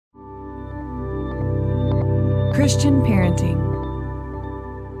Christian Parenting.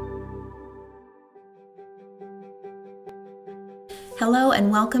 Hello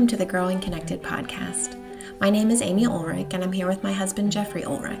and welcome to the Growing Connected podcast. My name is Amy Olrick and I'm here with my husband Jeffrey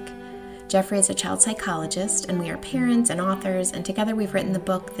Olrick. Jeffrey is a child psychologist and we are parents and authors, and together we've written the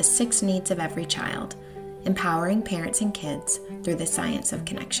book The 6 Needs of Every Child, Empowering Parents and Kids Through the Science of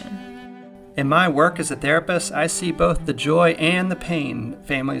Connection. In my work as a therapist, I see both the joy and the pain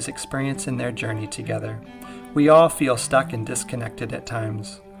families experience in their journey together. We all feel stuck and disconnected at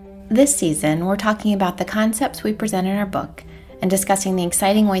times. This season, we're talking about the concepts we present in our book and discussing the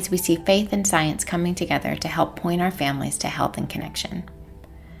exciting ways we see faith and science coming together to help point our families to health and connection.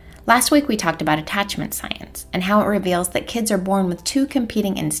 Last week, we talked about attachment science and how it reveals that kids are born with 2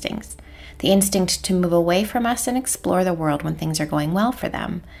 competing instincts: the instinct to move away from us and explore the world when things are going well for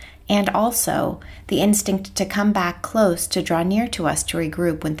them, and also the instinct to come back close to draw near to us to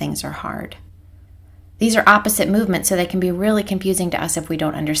regroup when things are hard. These are opposite movements, so they can be really confusing to us if we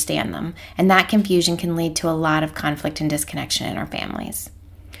don't understand them, and that confusion can lead to a lot of conflict and disconnection in our families.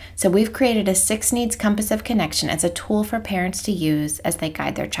 So we've created a 6 needs compass of connection as a tool for parents to use as they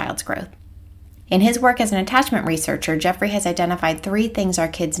guide their child's growth. In his work as an attachment researcher, Jeffrey has identified 3 things our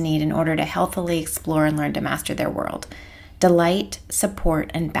kids need in order to healthily explore and learn to master their world: delight, support,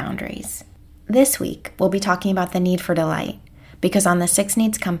 and boundaries. This week, we'll be talking about the need for delight, because on the 6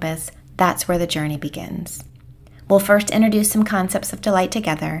 needs compass, that's where the journey begins. We'll first introduce some concepts of delight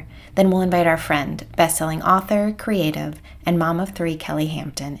together, then we'll invite our friend, bestselling author, creative, and mom of 3 Kelle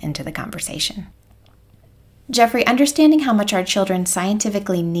Hampton into the conversation. Jeffrey, understanding how much our children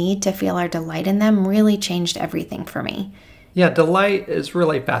scientifically need to feel our delight in them really changed everything for me. Yeah, delight is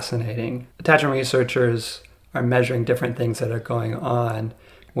really fascinating. Attachment researchers are measuring different things that are going on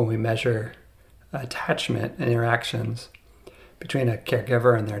when we measure attachment and interactions between a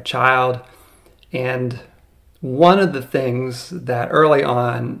caregiver and their child. And one of the things that early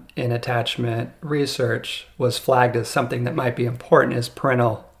on in attachment research was flagged as something that might be important is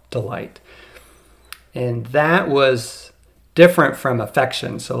parental delight. And that was different from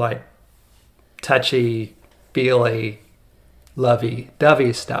affection. So like touchy, feely,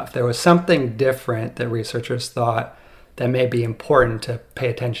 lovey-dovey stuff. There was something different that researchers thought that may be important to pay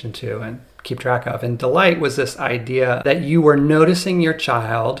attention to and keep track of. And delight was this idea that you were noticing your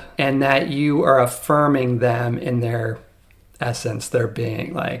child and that you are affirming them in their essence, their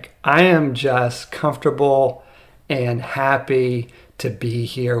being. Like, I am just comfortable and happy to be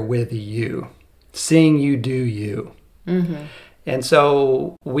here with you, seeing you do you. Mm-hmm. And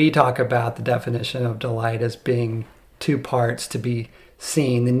so we talk about the definition of delight as being 2 parts: to be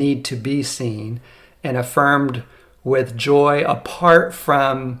seen, the need to be seen, and affirmed with joy apart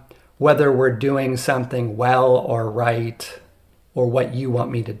from whether we're doing something well or right or what you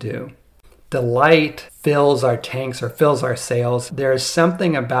want me to do. Delight fills our tanks or fills our sails. There's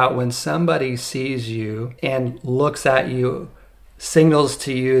something about when somebody sees you and looks at you, signals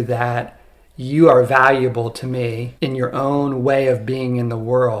to you that you are valuable to me in your own way of being in the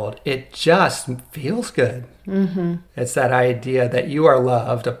world. It just feels good. Mm-hmm. It's that idea that you are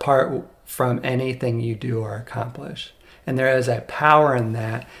loved apart from anything you do or accomplish. And there is a power in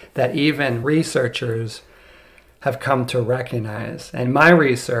that even researchers have come to recognize. And my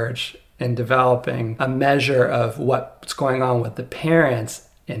research in developing a measure of what's going on with the parents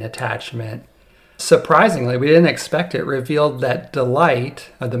in attachment, surprisingly, we didn't expect it, revealed that delight,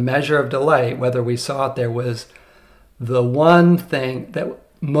 or the measure of delight, whether we saw it there, was the one thing that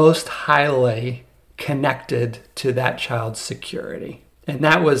most highly connected to that child's security. And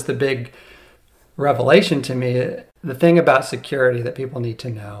that was the big revelation to me. The thing about security that people need to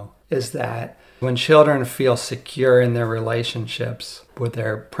know is that when children feel secure in their relationships with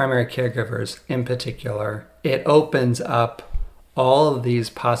their primary caregivers in particular, it opens up all of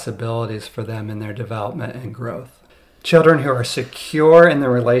these possibilities for them in their development and growth. Children who are secure in their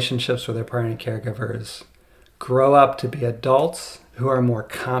relationships with their primary caregivers grow up to be adults who are more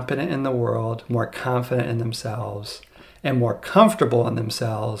competent in the world, more confident in themselves, and more comfortable in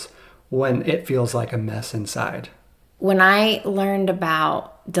themselves when it feels like a mess inside. When I learned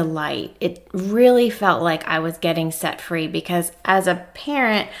about delight, it really felt like I was getting set free, because as a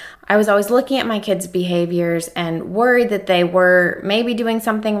parent, I was always looking at my kids' behaviors and worried that they were maybe doing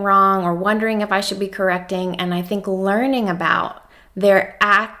something wrong or wondering if I should be correcting. And I think learning about their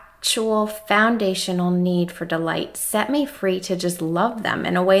actual foundational need for delight set me free to just love them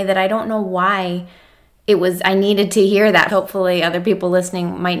in a way that I don't know why I needed to hear that. Hopefully other people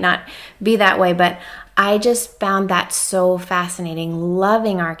listening might not be that way, but I just found that so fascinating.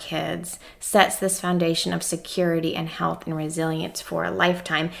 Loving our kids sets this foundation of security and health and resilience for a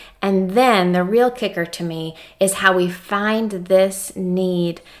lifetime. And then the real kicker to me is how we find this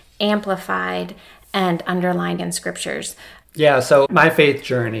need amplified and underlined in scriptures. Yeah, so my faith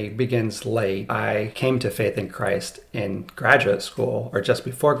journey begins late. I came to faith in Christ in graduate school or just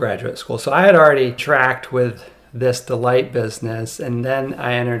before graduate school. So I had already tracked with this delight business, and then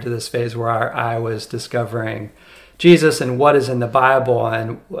I entered this phase where I was discovering Jesus and what is in the Bible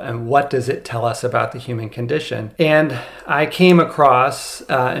and what does it tell us about the human condition. And I came across,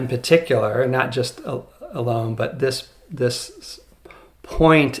 in particular, not just alone, but this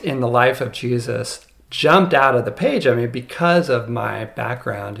point in the life of Jesus jumped out of the page at me because of my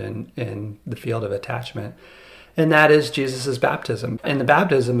background in the field of attachment. And that is Jesus' baptism. In the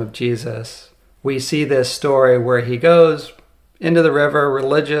baptism of Jesus, we see this story where he goes into the river,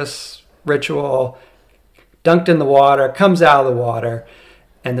 religious ritual, dunked in the water, comes out of the water,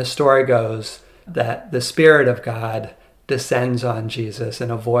 and the story goes that the Spirit of God descends on Jesus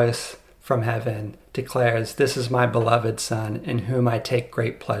and a voice from heaven declares, "This is my beloved Son, in whom I take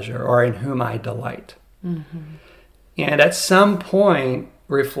great pleasure," or "in whom I delight." Mm-hmm. And at some point,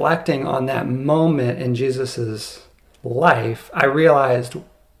 reflecting on that moment in Jesus's life, I realized,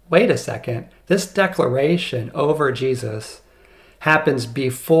 wait a second, this declaration over Jesus happens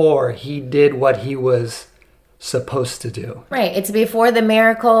before he did what he was supposed to do. Right. It's before the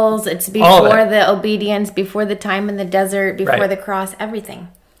miracles, it's before the obedience, before the time in the desert, before the cross, everything.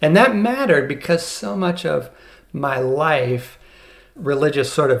 And that mattered because so much of my life,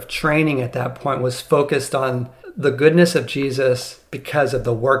 religious sort of training at that point, was focused on the goodness of Jesus because of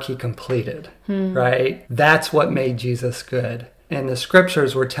the work he completed, right? That's what made Jesus good. And the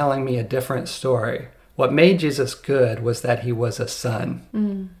scriptures were telling me a different story. What made Jesus good was that he was a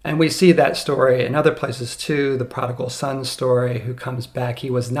son. And we see that story in other places too, the prodigal son story, who comes back. He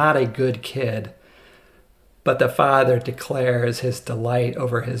was not a good kid, but the father declares his delight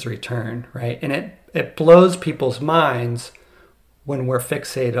over his return, right? And it blows people's minds when we're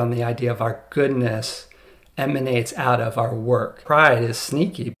fixated on the idea of our goodness emanates out of our work. Pride is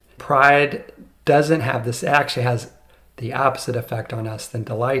sneaky. Pride doesn't have this, it actually has the opposite effect on us than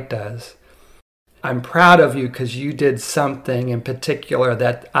delight does. I'm proud of you because you did something in particular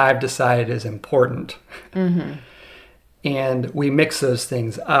that I've decided is important. Mm-hmm. And we mix those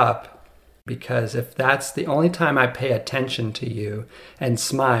things up because if that's the only time I pay attention to you and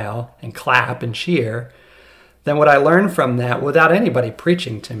smile and clap and cheer, then what I learned from that, without anybody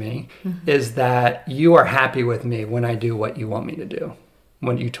preaching to me, is that you are happy with me when I do what you want me to do,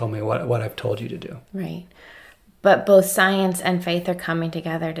 when you told me what I've told you to do. Right. But both science and faith are coming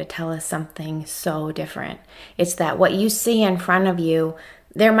together to tell us something so different. It's that what you see in front of you,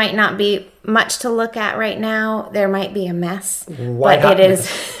 there might not be much to look at right now. There might be a mess. But it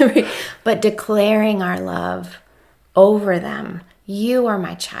is, but declaring our love over them. You are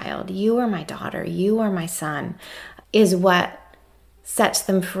my child, you are my daughter, you are my son, is what sets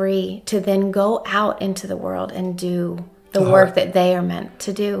them free to then go out into the world and do the work that they are meant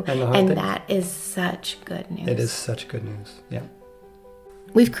to do. And that is such good news. It is such good news, yeah.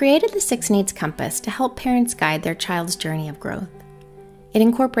 We've created the 6 Needs Compass to help parents guide their child's journey of growth. It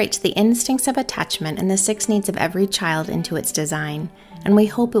incorporates the instincts of attachment and the 6 needs of every child into its design, and we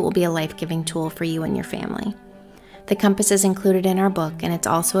hope it will be a life-giving tool for you and your family. The compass is included in our book, and it's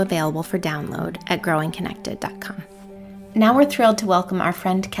also available for download at growingconnected.com. Now we're thrilled to welcome our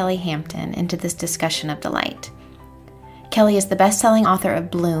friend Kelle Hampton into this discussion of delight. Kelle is the best-selling author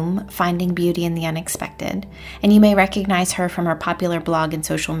of Bloom, Finding Beauty in the Unexpected, and you may recognize her from her popular blog and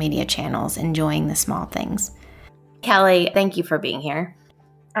social media channels, Enjoying the Small Things. Kelle, thank you for being here.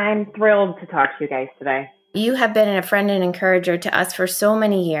 I'm thrilled to talk to you guys today. You have been a friend and encourager to us for so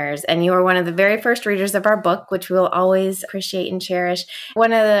many years, and you were one of the very first readers of our book, which we will always appreciate and cherish.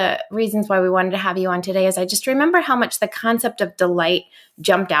 One of the reasons why we wanted to have you on today is I just remember how much the concept of delight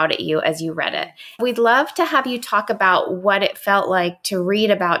jumped out at you as you read it. We'd love to have you talk about what it felt like to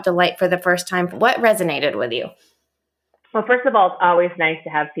read about delight for the first time. What resonated with you? Well, first of all, it's always nice to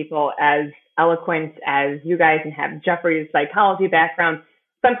have people as eloquent as you guys and have Jeffrey's psychology background.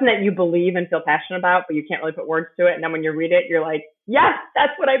 Something that you believe and feel passionate about, but you can't really put words to it. And then when you read it, you're like, yes,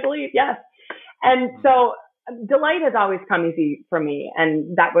 that's what I believe. Yes. And so delight has always come easy for me.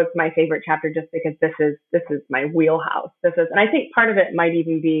 And that was my favorite chapter just because this is my wheelhouse. And I think part of it might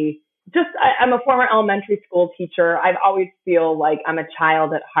even be just, I'm a former elementary school teacher. I've always feel like I'm a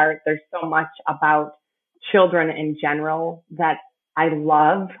child at heart. There's so much about children in general that I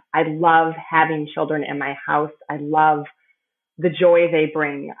love. I love having children in my house. I love the joy they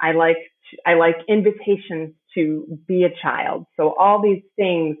bring. I like I like invitations to be a child. So all these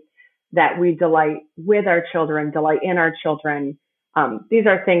things that we delight with our children, delight in our children. These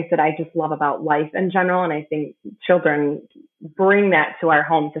are things that I just love about life in general. And I think children bring that to our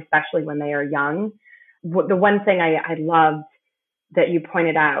homes, especially when they are young. The one thing I loved that you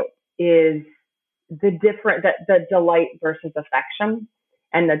pointed out is the delight versus affection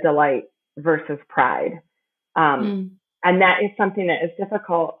and the delight versus pride. And that is something that is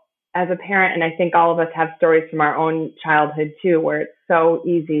difficult as a parent. And I think all of us have stories from our own childhood too, where it's so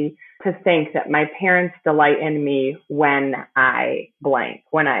easy to think that my parents delight in me when I blank,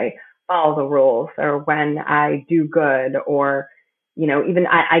 when I follow the rules, or when I do good, or, even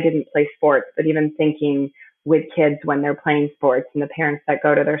I didn't play sports, but even thinking with kids when they're playing sports and the parents that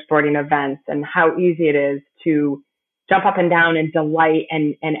go to their sporting events, and how easy it is to jump up and down and delight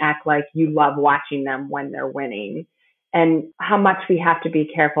and act like you love watching them when they're winning, and how much we have to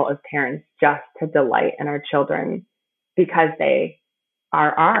be careful as parents just to delight in our children because they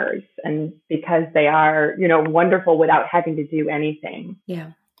are ours and because they are, wonderful without having to do anything.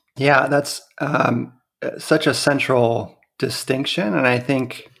 Yeah. Yeah, that's such a central distinction. And I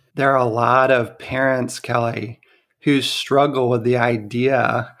think there are a lot of parents, Kelle, who struggle with the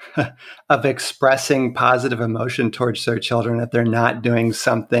idea of expressing positive emotion towards their children if they're not doing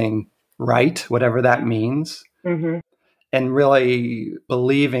something right, whatever that means. Mm-hmm. And really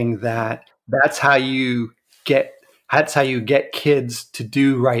believing that that's how you get kids to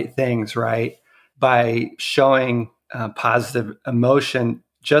do right things, right? By showing positive emotion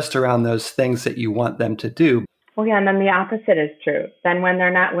just around those things that you want them to do. Well, yeah, and then the opposite is true. Then when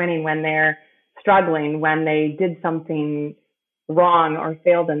they're not winning, when they're struggling, when they did something wrong or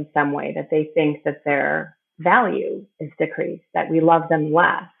failed in some way, that they think that their value is decreased, that we love them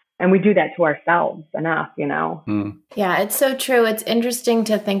less. And we do that to ourselves enough, Yeah, it's so true. It's interesting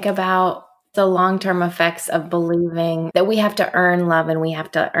to think about the long-term effects of believing that we have to earn love and we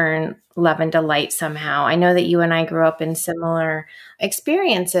have to earn love and delight somehow. I know that you and I grew up in similar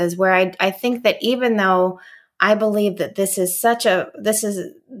experiences where I think that even though I believe that this is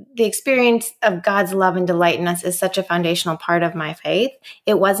the experience of God's love and delight in us is such a foundational part of my faith,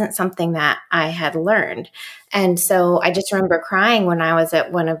 it wasn't something that I had learned. And so I just remember crying when I was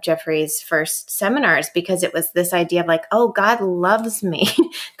at one of Jeffrey's first seminars, because it was this idea of like, oh, God loves me.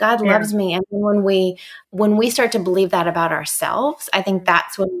 God loves me. And when we start to believe that about ourselves, I think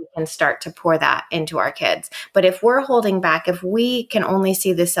that's when we can start to pour that into our kids. But if we're holding back, if we can only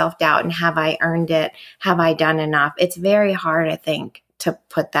see the self-doubt and have I earned it? Have I done enough? It's very hard, I think, to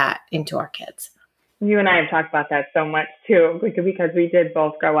put that into our kids. You and I have talked about that so much too, because we did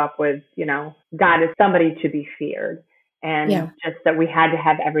both grow up with, God is somebody to be feared, and just that we had to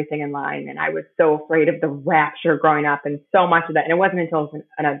have everything in line. And I was so afraid of the rapture growing up, and so much of that. And it wasn't until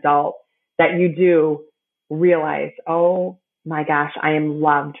an adult that you do realize, oh my gosh, I am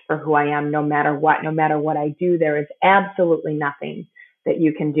loved for who I am, no matter what I do. There is absolutely nothing that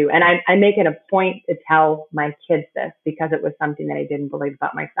you can do. And I make it a point to tell my kids this, because it was something that I didn't believe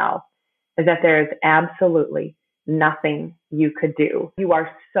about myself, is that there is absolutely nothing you could do. You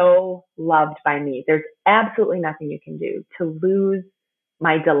are so loved by me. There's absolutely nothing you can do to lose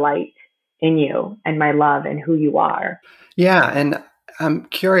my delight in you and my love and who you are. Yeah. And I'm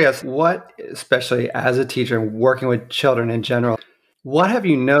curious, what, especially as a teacher working with children in general, what have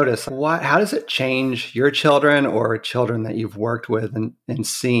you noticed? How does it change your children or children that you've worked with and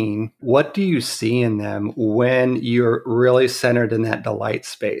seen? What do you see in them when you're really centered in that delight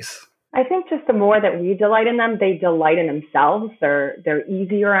space? I think just the more that we delight in them, they delight in themselves. They're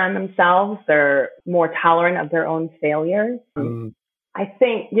easier on themselves. They're more tolerant of their own failures. I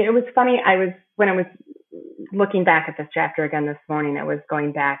think it was funny. When I was looking back at this chapter again this morning, I was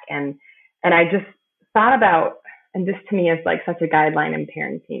going back and I just thought about, and this to me is like such a guideline in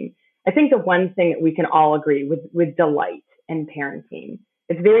parenting. I think the one thing that we can all agree with delight in parenting,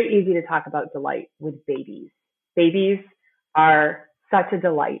 it's very easy to talk about delight with babies. Babies are such a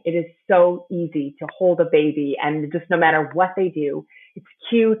delight. It is so easy to hold a baby, and just no matter what they do, it's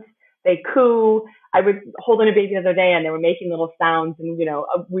cute. They coo. I was holding a baby the other day and they were making little sounds, and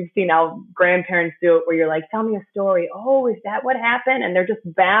we've seen how grandparents do it where you're like, tell me a story. Oh, is that what happened? And they're just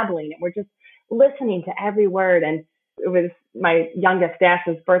babbling and we're just listening to every word. And it was my youngest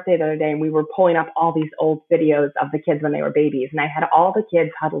Dash's birthday the other day, and we were pulling up all these old videos of the kids when they were babies, and I had all the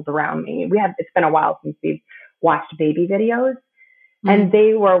kids huddled around me. It's been a while since we've watched baby videos. And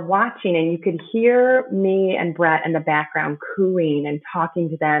they were watching, and you could hear me and Brett in the background cooing and talking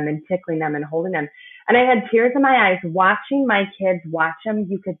to them and tickling them and holding them. And I had tears in my eyes watching my kids watch them.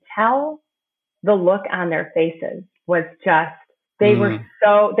 You could tell the look on their faces was just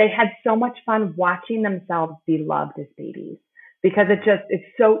They had so much fun watching themselves be loved as babies, because it's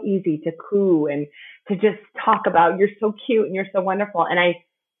so easy to coo and to just talk about, you're so cute and you're so wonderful. And I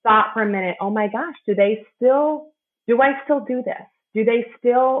thought for a minute, oh my gosh, do I still do this? Do they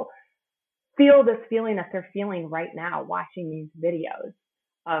still feel this feeling that they're feeling right now watching these videos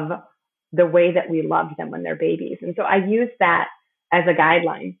of the way that we loved them when they're babies? And so I used that as a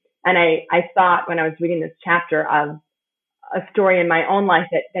guideline. And I thought when I was reading this chapter of a story in my own life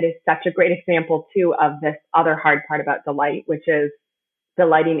that is such a great example too of this other hard part about delight, which is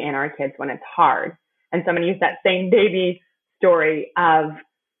delighting in our kids when it's hard. And so I'm going to use that same baby story of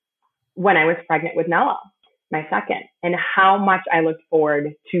when I was pregnant with Nella, my second, and how much I looked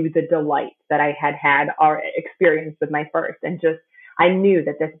forward to the delight that I had or experienced with my first. And just, I knew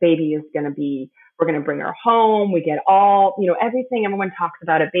that this baby is going to be, we're going to bring her home. We get all, everything everyone talks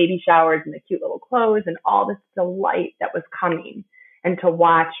about at baby showers and the cute little clothes and all this delight that was coming. And to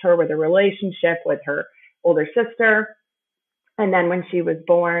watch her with a relationship with her older sister. And then when she was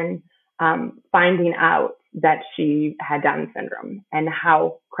born, finding out that she had Down syndrome, and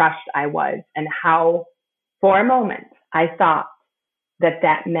how crushed I was, and how for a moment I thought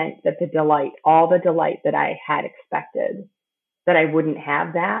that meant that the delight, all the delight that I had expected, that I wouldn't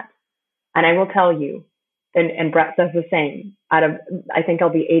have that. And I will tell you, and Brett says the same, I think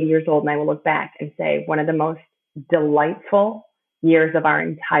I'll be 80 years old and I will look back and say one of the most delightful years of our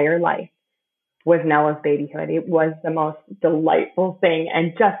entire life was Nella's babyhood. It was the most delightful thing.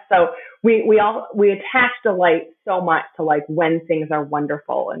 And just so we attach delight so much to like when things are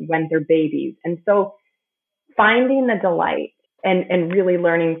wonderful and when they're babies. And so finding the delight and really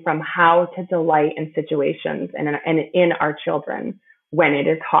learning from how to delight in situations and in our children when it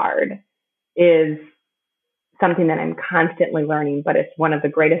is hard is something that I'm constantly learning, but it's one of the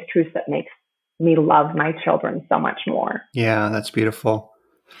greatest truths that makes me love my children so much more. Yeah, that's beautiful.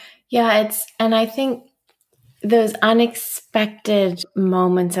 Yeah, and I think those unexpected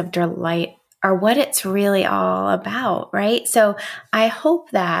moments of delight are what it's really all about, right? So I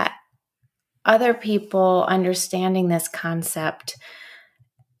hope that other people understanding this concept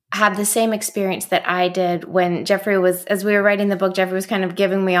have the same experience that I did when Jeffrey was, as we were writing the book, Jeffrey was kind of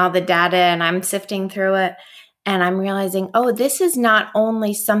giving me all the data and I'm sifting through it. And I'm realizing, oh, this is not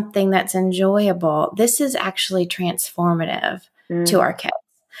only something that's enjoyable, this is actually transformative to our kids.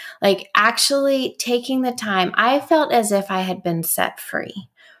 Like actually taking the time, I felt as if I had been set free,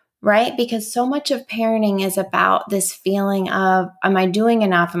 right? Because so much of parenting is about this feeling of, am I doing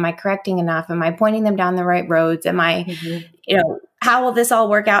enough? Am I correcting enough? Am I pointing them down the right roads? Am I, how will this all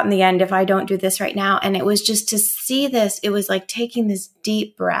work out in the end if I don't do this right now? And it was just to see this, it was like taking this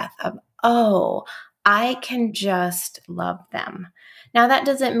deep breath of, oh, I can just love them. Now, that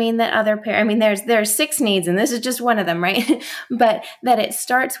doesn't mean that other parents, there's 6 needs and this is just one of them, right? But that it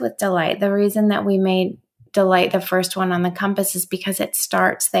starts with delight. The reason that we made delight the first one on the compass is because it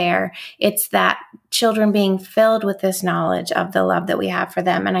starts there. It's that children being filled with this knowledge of the love that we have for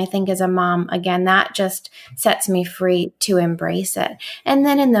them. And I think as a mom, again, that just sets me free to embrace it. And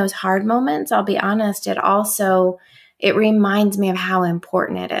then in those hard moments, I'll be honest, it reminds me of how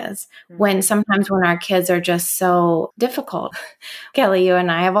important it is when our kids are just so difficult. Kelly, you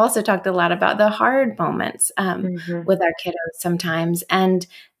and I have also talked a lot about the hard moments with our kiddos sometimes. And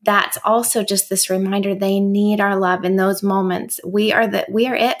that's also just this reminder they need our love in those moments. We are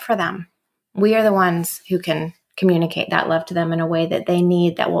it for them. We are the ones who can communicate that love to them in a way that they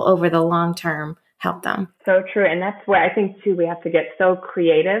need, that will over the long term help them. So true. And that's where I think too, we have to get so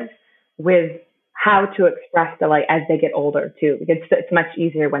creative with how to express delight as they get older too, because it's much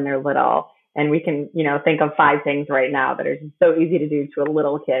easier when they're little. And we can, think of 5 things right now that are just so easy to do to a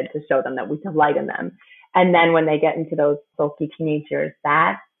little kid to show them that we delight in them. And then when they get into those sulky teenage years,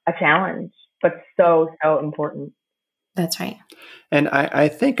 that's a challenge, but so, so important. That's right. And I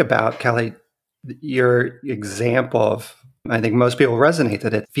think about, Kelly, your example of, I think most people resonate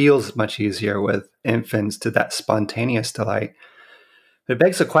that it feels much easier with infants to that spontaneous delight. It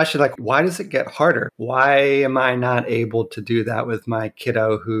begs the question, like, why does it get harder? Why am I not able to do that with my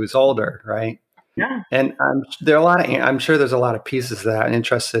kiddo who's older, right? Yeah. And I'm sure there's a lot of pieces to that. I'm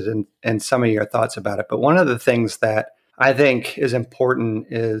interested in some of your thoughts about it. But one of the things that I think is important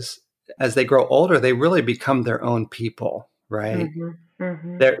is as they grow older, they really become their own people, right?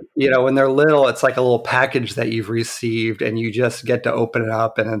 They're, when they're little, it's like a little package that you've received and you just get to open it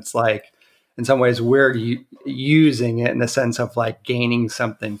up. And it's like, in some ways, we're using it in the sense of like gaining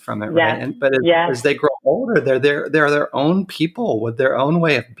something from it, right? But as they grow older, they're their own people with their own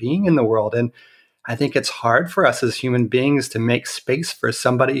way of being in the world. And I think it's hard for us as human beings to make space for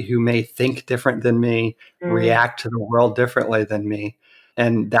somebody who may think different than me, react to the world differently than me.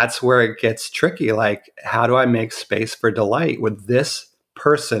 And that's where it gets tricky. Like, how do I make space for delight with this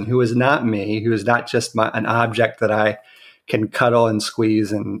person who is not me, who is not just an object that I can cuddle and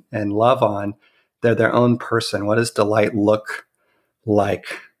squeeze and love on? They're their own person. What does delight look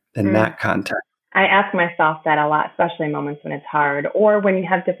like in that context? I ask myself that a lot, especially in moments when it's hard, or when you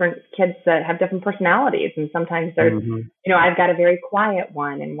have different kids that have different personalities. And sometimes there's, I've got a very quiet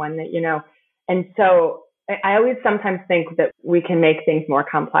one and one that, and so I always sometimes think that we can make things more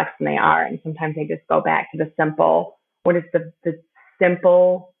complex than they are. And sometimes I just go back to the simple. What is the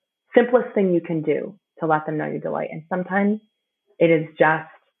simplest thing you can do to let them know you delight? And sometimes it is just,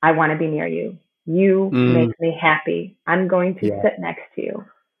 I want to be near you. You make me happy. I'm going to sit next to you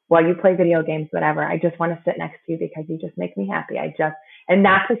while you play video games, whatever. I just want to sit next to you because you just make me happy. And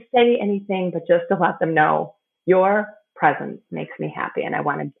not to say anything, but just to let them know your presence makes me happy. And I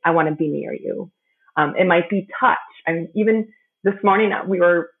want to be near you. It might be touch. I mean, even this morning we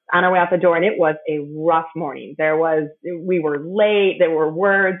were on our way out the door and it was a rough morning. We were late, there were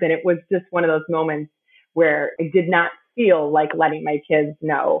words, and it was just one of those moments where I did not feel like letting my kids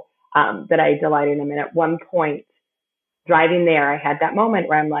know that I delighted in them. And at one point, driving there, I had that moment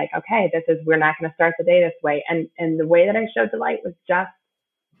where I'm like, okay, we're not going to start the day this way. And the way that I showed delight was just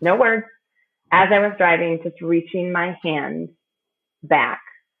no words. As I was driving, just reaching my hand back,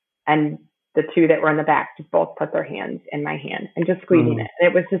 and the two that were in the back just both put their hands in my hand and just squeezing it. And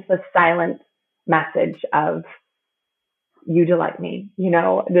it was just a silent message of, you delight me,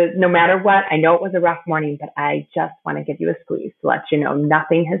 no matter what. I know it was a rough morning, but I just want to give you a squeeze to let you know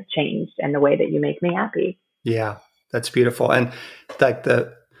nothing has changed and the way that you make me happy. Yeah, that's beautiful. And like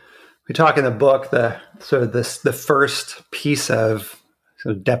we talk in the book, the first piece of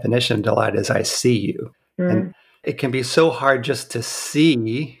sort of definition of delight is I see you. And it can be so hard just to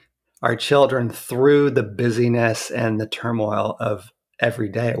see our children through the busyness and the turmoil of every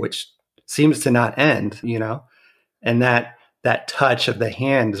day, which seems to not end, and that touch of the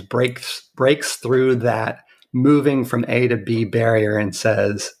hands breaks through that moving from A to B barrier and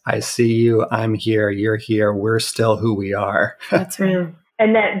says, I see you, I'm here, you're here, we're still who we are. That's right.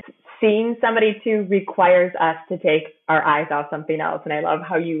 And that seeing somebody too requires us to take our eyes off something else. And I love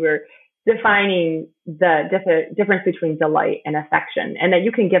how you were defining the difference between delight and affection, and that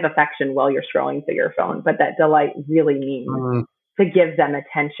you can give affection while you're scrolling through your phone, but that delight really means to give them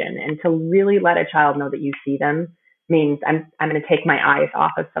attention, and to really let a child know that you see them means I'm going to take my eyes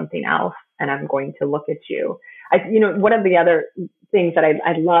off of something else and I'm going to look at you. One of the other things that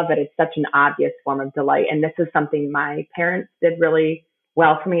I love, that it's such an obvious form of delight, and this is something my parents did really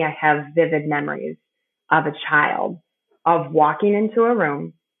well for me. I have vivid memories of a child of walking into a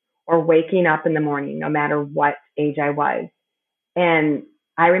room or waking up in the morning, no matter what age I was. And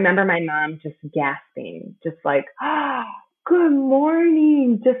I remember my mom just gasping, just like, good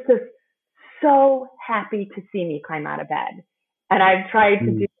morning, just so happy to see me climb out of bed. And I've tried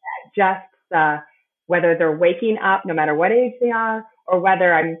to do that, just whether they're waking up, no matter what age they are, or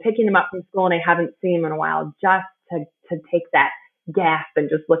whether I'm picking them up from school and I haven't seen them in a while, just to take that gasp and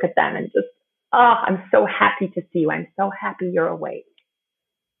just look at them and just, I'm so happy to see you. I'm so happy you're awake.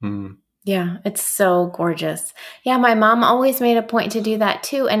 Yeah, it's so gorgeous. Yeah, my mom always made a point to do that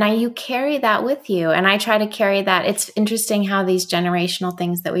too. And you carry that with you. And I try to carry that. It's interesting how these generational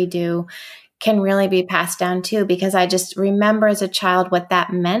things that we do can really be passed down too, because I just remember as a child what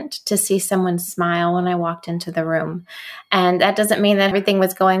that meant to see someone smile when I walked into the room. And that doesn't mean that everything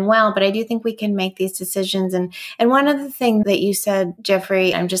was going well, but I do think we can make these decisions. And one of the things that you said,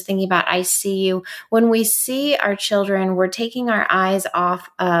 Jeffrey, I'm just thinking about, I see you. When we see our children, we're taking our eyes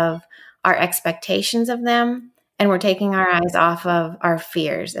off of our expectations of them, and we're taking our eyes off of our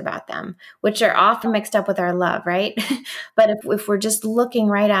fears about them, which are often mixed up with our love, right? But if we're just looking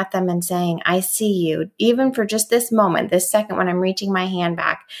right at them and saying, I see you, even for just this moment, this second when I'm reaching my hand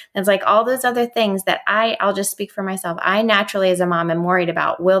back, it's like all those other things that I'll just speak for myself. I naturally, as a mom, am worried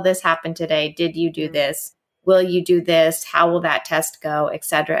about, will this happen today? Did you do this? Will you do this? How will that test go? Et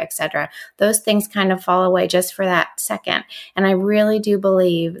cetera, et cetera. Those things kind of fall away just for that second. And I really do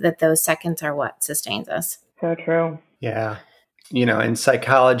believe that those seconds are what sustains us. So true. Yeah. In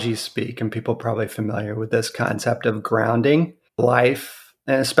psychology speak, and people are probably familiar with this concept of grounding life,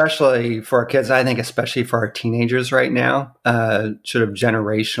 and especially for our kids, I think especially for our teenagers right now, sort of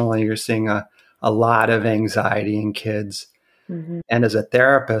generationally, you're seeing a lot of anxiety in kids. Mm-hmm. And as a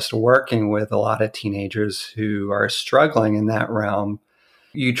therapist working with a lot of teenagers who are struggling in that realm,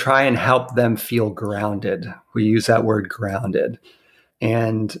 you try and help them feel grounded. We use that word grounded.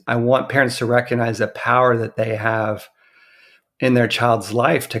 And I want parents to recognize the power that they have in their child's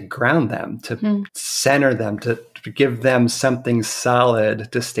life to ground them, to center them, to give them something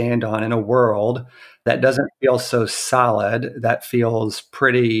solid to stand on in a world that doesn't feel so solid, that feels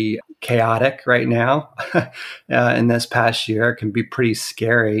pretty chaotic right now. In this past year, it can be pretty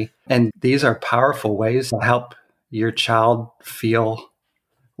scary. And these are powerful ways to help your child feel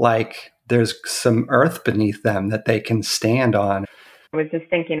like there's some earth beneath them that they can stand on. I was just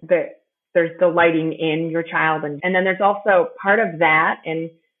thinking that there's delighting in your child. And then there's also part of that and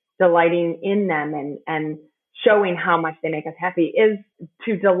delighting in them and showing how much they make us happy is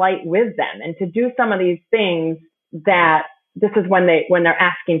to delight with them and to do some of these things that this is when they're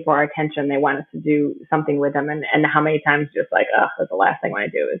asking for our attention, they want us to do something with them. And how many times just like, that's the last thing I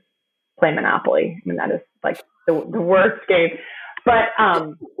want to do is play Monopoly. I mean, that is like the worst game. But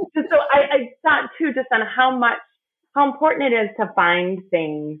just so I thought too, just on how important it is to find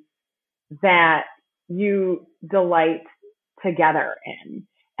things that you delight together in.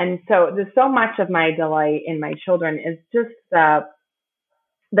 And so there's so much of my delight in my children is just the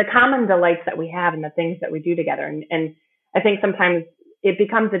common delights that we have and the things that we do together. And I think sometimes it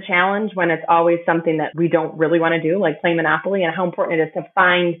becomes a challenge when it's always something that we don't really want to do, like play Monopoly, and how important it is to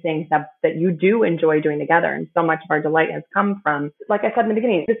find things that you do enjoy doing together. And so much of our delight has come from, like I said in the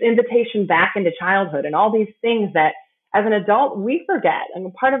beginning, this invitation back into childhood and all these things that as an adult, we forget.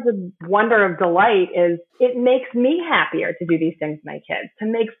 And part of the wonder of delight is it makes me happier to do these things with my kids, to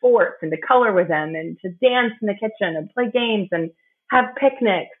make forts and to color with them and to dance in the kitchen and play games and have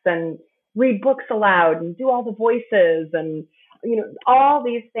picnics and read books aloud and do all the voices. And, all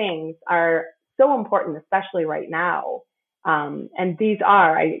these things are so important, especially right now. And these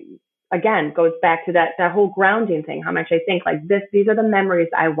are, again, goes back to that whole grounding thing, how much I think like these are the memories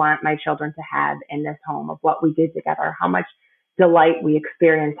I want my children to have in this home of what we did together, how much delight we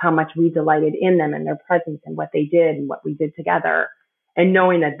experienced, how much we delighted in them and their presence and what they did and what we did together, and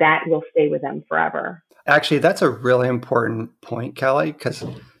knowing that will stay with them forever. Actually, that's a really important point, Kelly, because,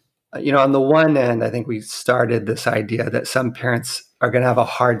 on the one end, I think we started this idea that some parents are going to have a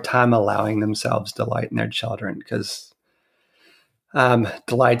hard time allowing themselves delight in their children because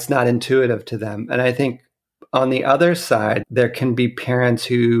delight's not intuitive to them. And I think on the other side, there can be parents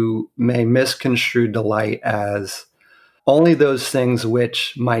who may misconstrue delight as only those things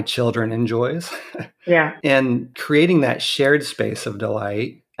which my children enjoys. Yeah. And creating that shared space of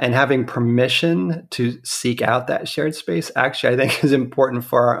delight and having permission to seek out that shared space, actually, I think is important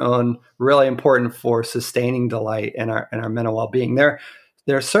for our own, really important for sustaining delight in our mental well-being. There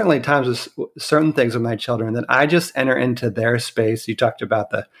are certainly times with certain things with my children that I just enter into their space. You talked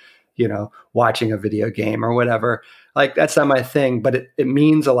about watching a video game or whatever. Like, that's not my thing, but it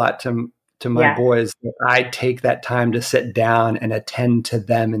means a lot to my boys that I take that time to sit down and attend to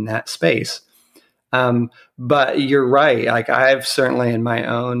them in that space. But you're right. Like, I've certainly in my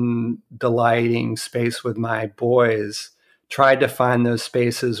own delighting space with my boys tried to find those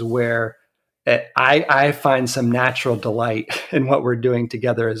spaces where I find some natural delight in what we're doing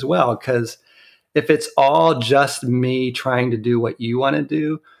together as well. Because if it's all just me trying to do what you want to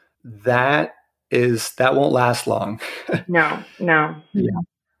do, that won't last long. No. Yeah.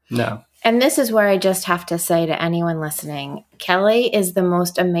 No. And this is where I just have to say to anyone listening, Kelle is the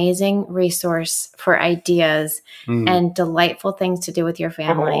most amazing resource for ideas and delightful things to do with your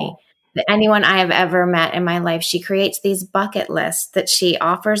family. Anyone I have ever met in my life. She creates these bucket lists that she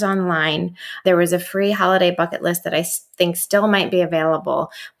offers online. There was a free holiday bucket list that I think still might be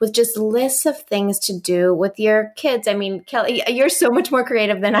available with just lists of things to do with your kids. I mean, Kelle, you're so much more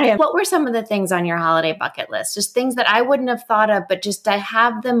creative than I am. What were some of the things on your holiday bucket list? Just things that I wouldn't have thought of, but just to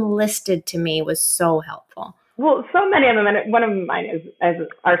have them listed to me was so helpful. Well, so many of them, and one of mine is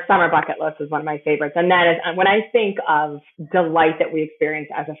our summer bucket list is one of my favorites. And that is when I think of delight that we experience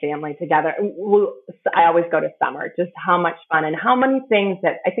as a family together, I always go to summer, just how much fun and how many things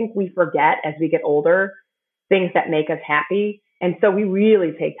that I think we forget as we get older, things that make us happy. And so we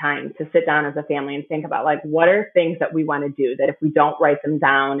really take time to sit down as a family and think about like, what are things that we want to do that if we don't write them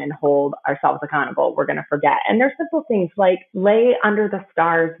down and hold ourselves accountable, we're going to forget. And there's simple things like lay under the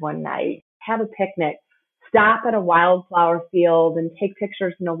stars one night, have a picnic, stop at a wildflower field and take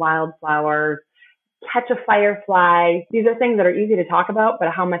pictures in the wildflowers, catch a firefly. These are things that are easy to talk about, but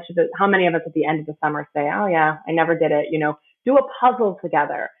how many of us at the end of the summer say, oh yeah, I never did it, do a puzzle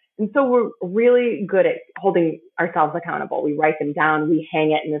together. And so we're really good at holding ourselves accountable. We write them down, we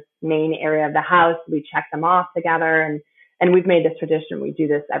hang it in this main area of the house, we check them off together. And we've made this tradition. We do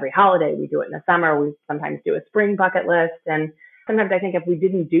this every holiday. We do it in the summer. We sometimes do a spring bucket list. And sometimes I think if we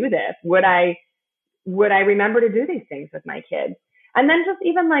didn't do this, would I remember to do these things with my kids? And then just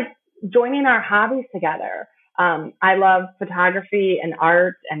even like joining our hobbies together. I love photography and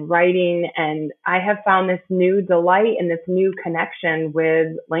art and writing, and I have found this new delight and this new connection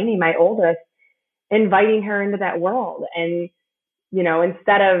with Lainey, my oldest, inviting her into that world. And,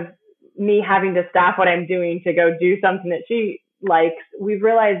 instead of me having to stop what I'm doing to go do something that she likes, we've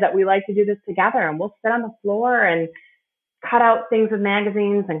realized that we like to do this together, and we'll sit on the floor and cut out things with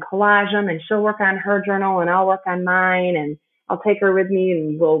magazines and collage them, and she'll work on her journal and I'll work on mine, and I'll take her with me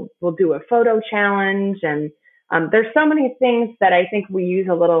and we'll do a photo challenge. And there's so many things that I think we use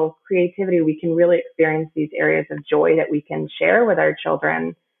a little creativity. We can really experience these areas of joy that we can share with our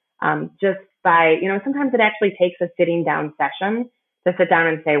children, just by, sometimes it actually takes a sitting down session to sit down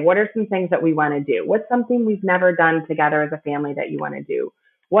and say, what are some things that we want to do? What's something we've never done together as a family that you want to do?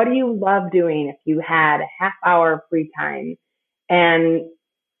 What do you love doing if you had a half hour of free time? And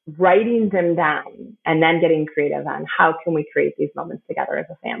writing them down and then getting creative on how can we create these moments together as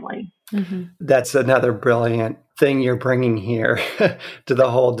a family. Mm-hmm. That's another brilliant thing you're bringing here to the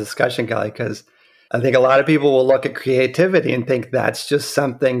whole discussion, Kelly, because I think a lot of people will look at creativity and think that's just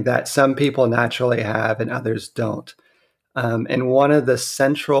something that some people naturally have and others don't. And one of the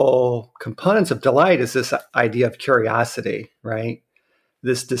central components of delight is this idea of curiosity, right?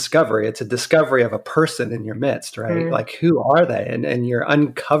 This discovery. It's a discovery of a person in your midst, right? Mm-hmm. Like, who are they? And you're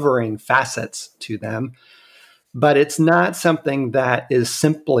uncovering facets to them. But it's not something that is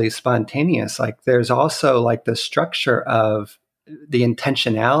simply spontaneous. Like, there's also like the structure of the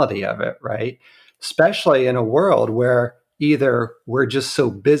intentionality of it, right? Especially in a world where either we're just so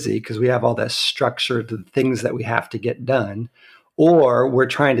busy because we have all this structure to the things that we have to get done, or we're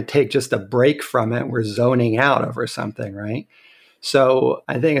trying to take just a break from it. We're zoning out over something, right? So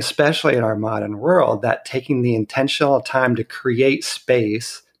I think especially in our modern world, that taking the intentional time to create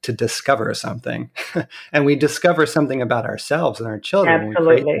space to discover something, and we discover something about ourselves and our children. Absolutely.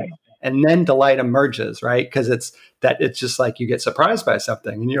 When we create that. And then delight emerges, right? Because it's just like you get surprised by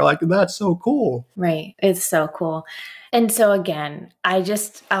something and you're like, that's so cool. Right. It's so cool. And so again,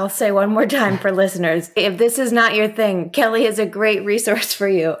 I'll say one more time for listeners, if this is not your thing, Kelly is a great resource for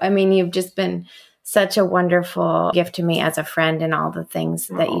you. I mean, you've just been such a wonderful gift to me as a friend and all the things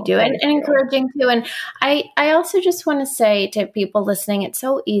that you do and encouraging too. And I also just want to say to people listening, it's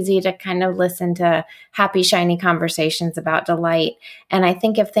so easy to kind of listen to happy, shiny conversations about delight. And I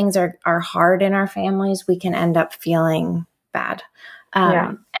think if things are hard in our families, we can end up feeling bad.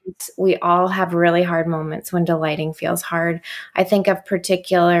 And we all have really hard moments when delighting feels hard. I think of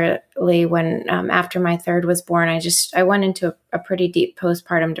particularly when after my third was born, I went into a pretty deep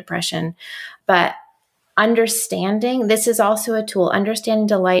postpartum depression. But understanding, this is also a tool. Understanding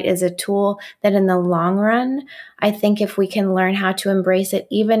delight is a tool that in the long run, I think if we can learn how to embrace it,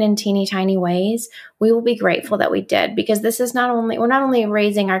 even in teeny tiny ways, we will be grateful that we did, because this is we're not only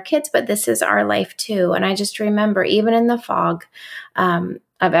raising our kids, but this is our life too. And I just remember, even in the fog of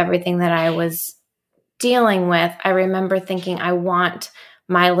everything that I was dealing with, I remember thinking, I want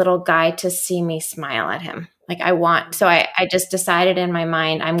my little guy to see me smile at him. So I just decided in my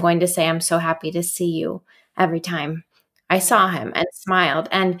mind, I'm going to say, I'm so happy to see you every time I saw him, and smiled.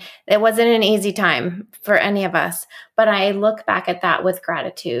 And it wasn't an easy time for any of us, but I look back at that with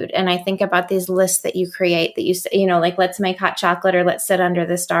gratitude. And I think about these lists that you create that you say, like, let's make hot chocolate, or let's sit under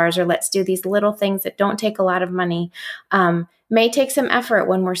the stars, or let's do these little things that don't take a lot of money. May take some effort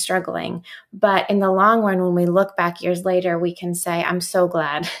when we're struggling, but in the long run, when we look back years later, we can say, I'm so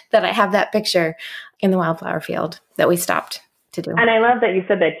glad that I have that picture in the wildflower field that we stopped to do. And I love that you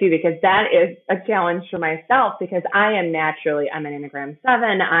said that too, because that is a challenge for myself, because I'm an Enneagram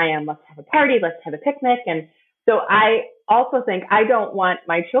 7. Let's have a party, let's have a picnic. And so I also think I don't want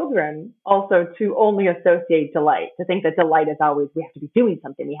my children also to only associate delight, to think that delight is always, we have to be doing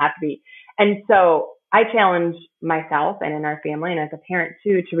something, we have to be. And so I challenge myself and in our family and as a parent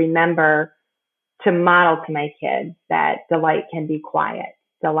too, to remember to model to my kids that delight can be quiet.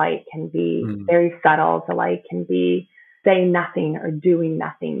 Delight can be very subtle. Delight can be saying nothing or doing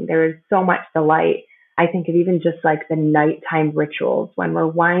nothing. There is so much delight. I think of even just like the nighttime rituals when we're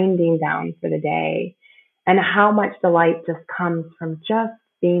winding down for the day, and how much delight just comes from just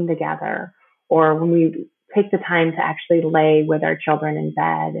being together, or when we take the time to actually lay with our children in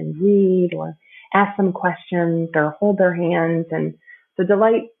bed and read, or ask them questions, or hold their hands. And so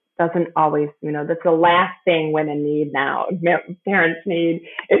delight doesn't always, that's the last thing women need now, parents need,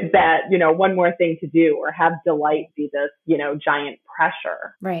 is that, one more thing to do, or have delight be this, giant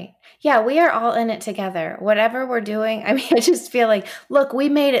pressure. Right. Yeah, we are all in it together. Whatever we're doing, I just feel like, look, we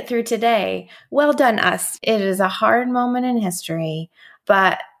made it through today. Well done, us. It is a hard moment in history,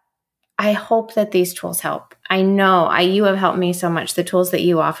 but I hope that these tools help. I know you have helped me so much, the tools that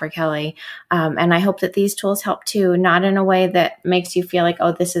you offer, Kelle. And I hope that these tools help too, not in a way that makes you feel like,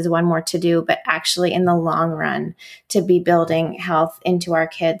 oh, this is one more to do, but actually in the long run to be building health into our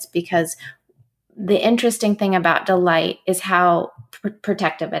kids. Because the interesting thing about delight is how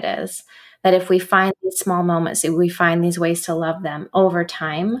protective it is. That if we find these small moments, if we find these ways to love them over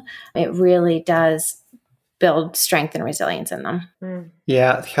time, it really does build strength and resilience in them.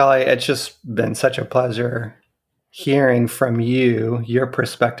 Yeah, Kelle, it's just been such a pleasure hearing from you, your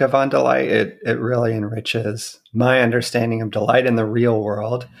perspective on delight. It really enriches my understanding of delight in the real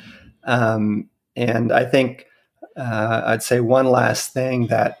world. And I think I'd say one last thing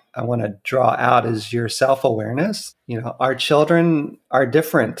that I want to draw out is your self-awareness. Our children are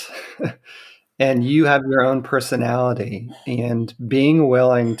different and you have your own personality, and being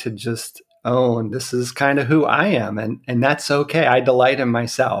willing to just own, this is kind of who I am. And that's okay. I delight in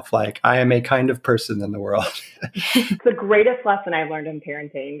myself. Like, I am a kind of person in the world. The greatest lesson I've learned in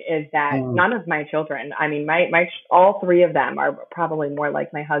parenting is that none of my children, I mean, all three of them are probably more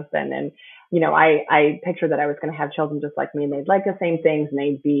like my husband. And, I pictured that I was going to have children just like me, and they'd like the same things, and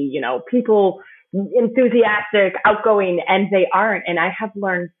they'd be, people enthusiastic, outgoing, and they aren't. And I have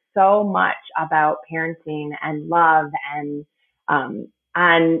learned so much about parenting and love and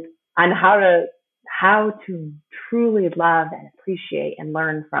on how to truly love and appreciate and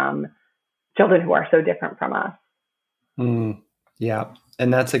learn from children who are so different from us. Yeah.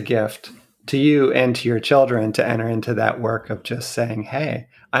 And that's a gift to you and to your children to enter into that work of just saying, hey,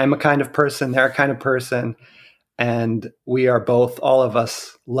 I'm a kind of person, they're a kind of person, and we are both, all of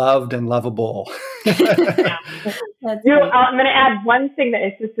us, loved and lovable. I'm going to add one thing that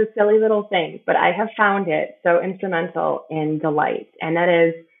is just a silly little thing, but I have found it so instrumental in delight. And that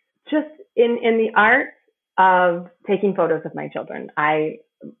is just in the art of taking photos of my children. I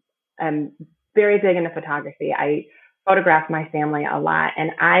am very big into photography. I photograph my family a lot.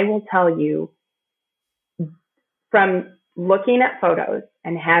 And I will tell you, from looking at photos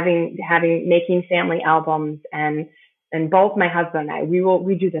and making family albums, and both my husband and I,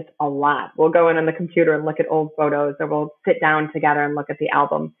 we do this a lot. We'll go in on the computer and look at old photos, or we'll sit down together and look at the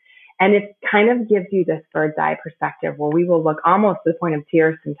album. And it kind of gives you this bird's eye perspective where we will look almost to the point of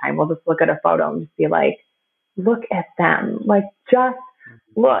tears sometimes. We'll just look at a photo and just be like, look at them. Like, just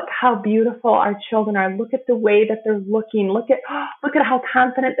look how beautiful our children are. Look at the way that they're looking. Look at how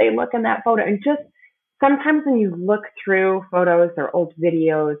confident they look in that photo. And just sometimes when you look through photos or old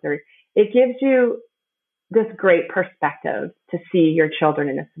videos, it gives you this great perspective to see your children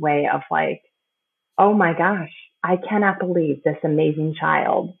in this way of like, oh my gosh, I cannot believe this amazing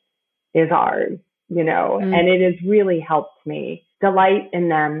child is ours, and it has really helped me delight in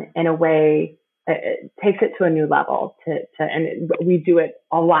them in a way. It takes it to a new level and we do it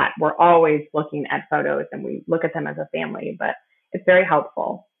a lot. We're always looking at photos and we look at them as a family, but it's very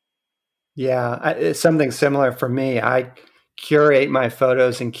helpful. Yeah. It's something similar for me. I curate my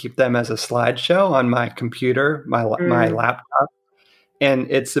photos and keep them as a slideshow on my computer, my laptop. And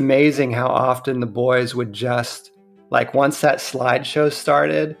it's amazing how often the boys would just, like, once that slideshow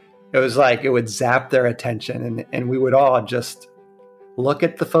started, it was like it would zap their attention, and we would all just look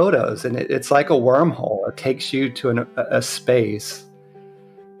at the photos, and it's like a wormhole. It takes you to a space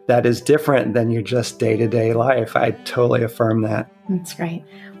that is different than your just day-to-day life. I totally affirm that. That's great.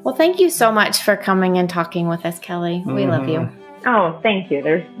 Well, thank you so much for coming and talking with us, Kelle. We love you. Oh, thank you.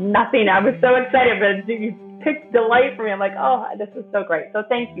 There's nothing. I was so excited, but you picked delight for me. I'm like, oh, this is so great. So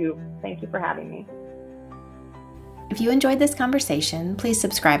thank you. Thank you for having me. If you enjoyed this conversation, please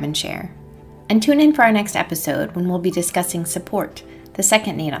subscribe and share. And tune in for our next episode when we'll be discussing support, the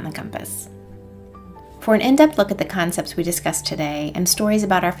second need on the compass. For an in-depth look at the concepts we discussed today and stories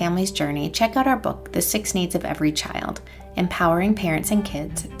about our family's journey, check out our book, The 6 Needs of Every Child, Empowering Parents and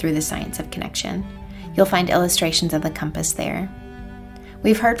Kids Through the Science of Connection. You'll find illustrations of the compass there.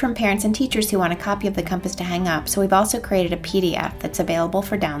 We've heard from parents and teachers who want a copy of the compass to hang up, so we've also created a PDF that's available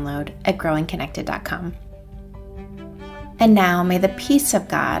for download at growingconnected.com. And now may the peace of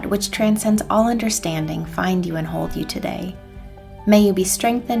God, which transcends all understanding, find you and hold you today. May you be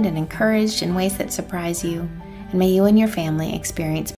strengthened and encouraged in ways that surprise you, and may you and your family experience